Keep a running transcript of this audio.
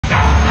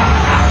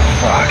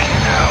Fucking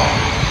hell.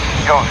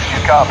 Ghost,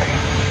 you copy?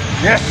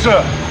 Yes,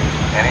 sir.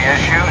 Any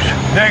issues?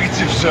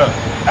 Negative, sir.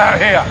 Out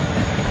here.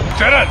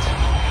 Lieutenant!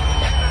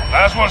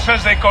 Last one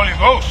says they call you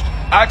Ghost.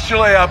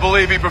 Actually, I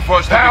believe he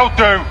prefers to That'll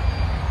do.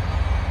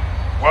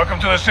 Welcome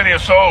to the City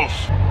of Souls.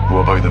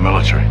 What about the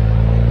military?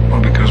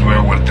 Well, because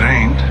we're well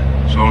trained,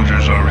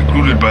 soldiers are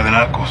recruited by the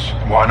narcos.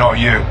 Why not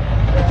you?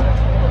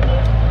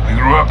 We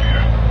grew up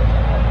here.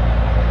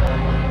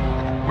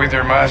 With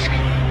your mask,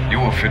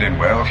 you will fit in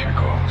well,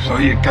 Hugo.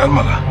 Oye,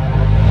 cálmala.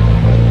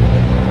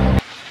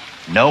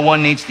 No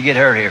one needs to get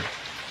hurt here.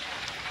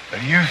 Are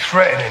you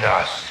threatening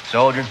us?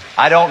 Soldier,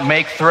 I don't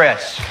make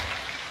threats.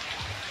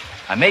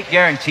 I make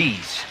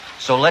guarantees.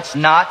 So let's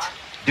not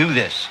do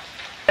this.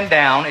 Stand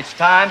down. It's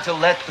time to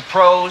let the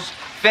pros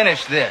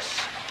finish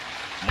this.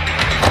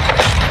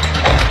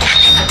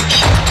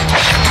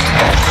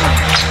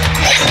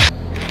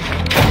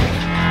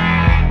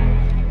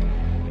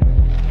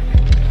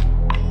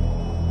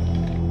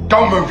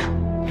 Don't move.